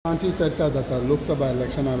Charcha jata Lok Sabha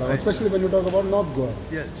election, especially when you talk about North Goa.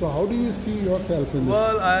 Yes. So how do you see yourself in this?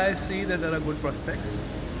 Well, I see that there are good prospects.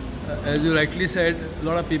 As you rightly said, a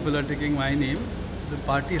lot of people are taking my name. The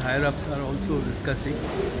party higher-ups are also discussing,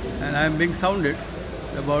 and I am being sounded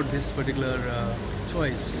about this particular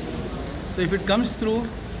choice. So if it comes through,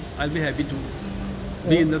 I'll be happy to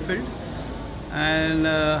be in the field and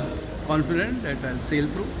confident that I'll sail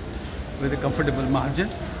through with a comfortable margin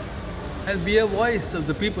and be a voice of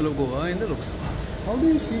the people of Goa in the Lok Sabha. How do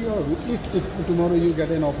you see if tomorrow you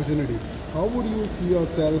get an opportunity, how would you see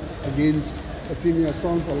yourself against a senior,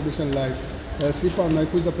 strong politician like Shripad Naik,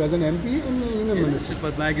 who is the present MP and Union Minister?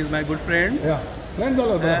 Shripad Naik is my good friend. Yeah, friends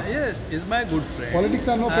all over. Yes, is my good friend. Politics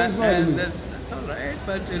are no friends, no enemies. That's all right,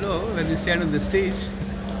 but you know, when you stand on the stage,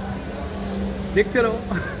 देखते रहो.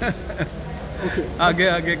 Okay.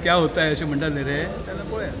 आगे क्या होता है ऐसे मंडा ले रहे हैं.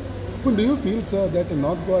 But do you feel, sir, that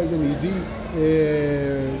North Goa is an easy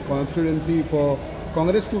constituency for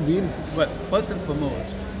Congress to win? Well, first and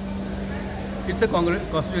foremost, it's a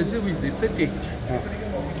constituency which needs a change.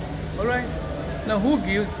 All right. Now, who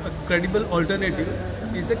gives a credible alternative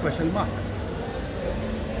is the question mark.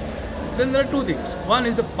 Then there are two things. One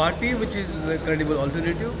is the party which is the credible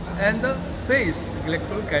alternative, and the face, the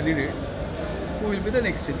electoral candidate, who will be the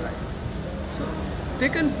next in line. So,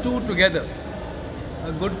 taken two together,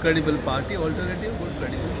 a good credible party alternative, good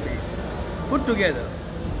credible face, put together,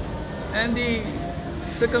 and the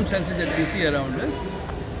circumstances that we see around us,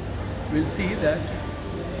 we'll see that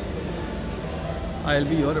I'll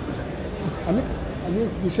be your representative. And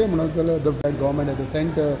विषय म्हणत जाल्यार the government at the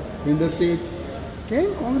center, in the state,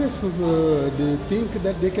 can Congress think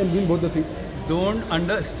that they can win both the seats? Don't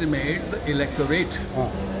underestimate the electorate.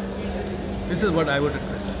 This is what I would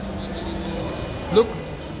request. Look,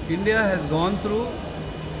 India has gone through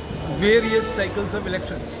various cycles of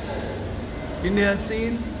elections. India has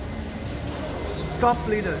seen top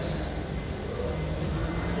leaders,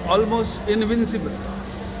 almost invincible.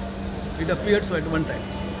 It appeared so at one time.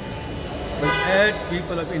 But yet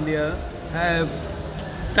people of India have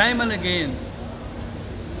time and again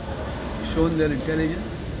shown their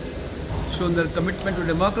intelligence, shown their commitment to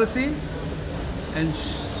democracy, and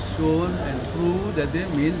shown and proved that they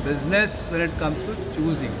mean business when it comes to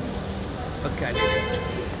choosing a candidate.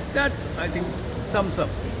 That's, I think, sums up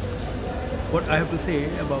what I have to say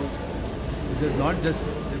about it is not just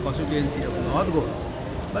the constituency of North Goa,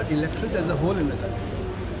 but elections as a whole in the country.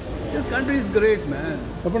 This country is great, man.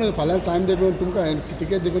 पण फाल्यां time देवन तुमकां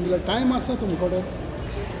ticket देवन दिल्यार time आसा तुमकडे?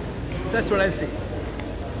 That's what I say.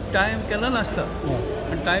 Time केन्ना नासता,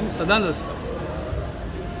 and time सदांच आसता.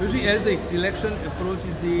 You see, as the election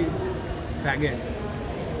approaches the faggot,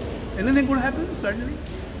 anything could happen suddenly,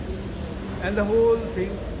 and the whole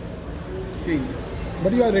thing changes.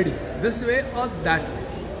 But you are ready. This way or that way.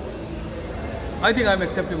 I think I am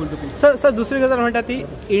acceptable to people. Sir दुसरी गजाल म्हणटा ती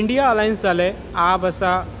India alliance जाले आप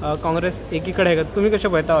आसा काँग्रेस एकीकडे तुमी कशें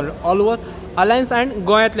पळयता ऑल ओवर अलायन्स एंड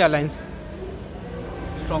गोंयांतले alliance?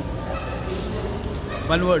 Strong.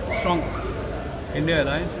 One word, strong. India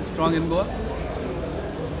alliance is strong in Goa,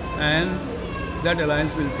 and that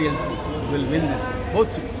alliance will win this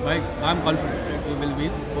both seats. I am confident that we will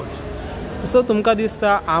win both seats. सो तुमकां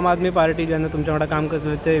दिसता आम आदमी party जेन्ना तुमच्या वांगडा काम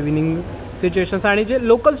करतले ते विनिंग सिच्युएशन्स आनी जे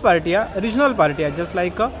लोकल्स पार्टी आहा रिजनल पार्टी आहा just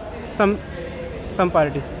like some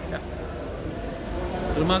parties.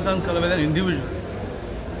 Ramakhant Khalap as an individual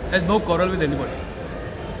has no quarrel with anybody.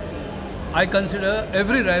 I consider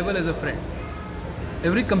every rival as a friend,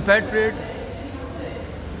 every compatriot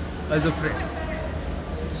as a friend.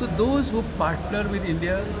 So those who partner with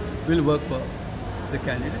India will work for the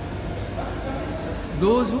candidate.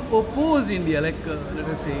 Those who oppose India, like let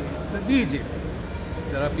us say the BJP,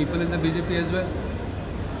 there are people in the BJP as well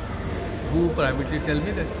who privately tell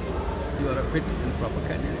me that you are a fit and proper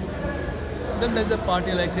candidate. Then there's a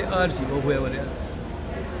party like say RG or whoever else.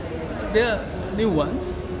 They are new ones,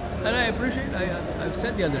 and I appreciate. I've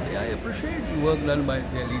said the other day, I appreciate the work done by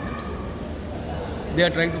their leaders. They are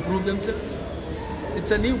trying to prove themselves.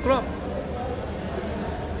 It's a new crop,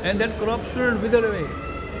 and that crop shouldn't wither away.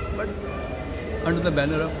 But under the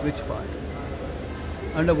banner of which part?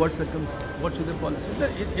 Under what circumstances? What should the policy?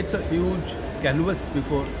 It's a huge canvas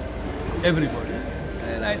before everybody,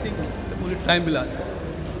 and I think the time will answer.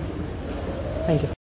 Thank you.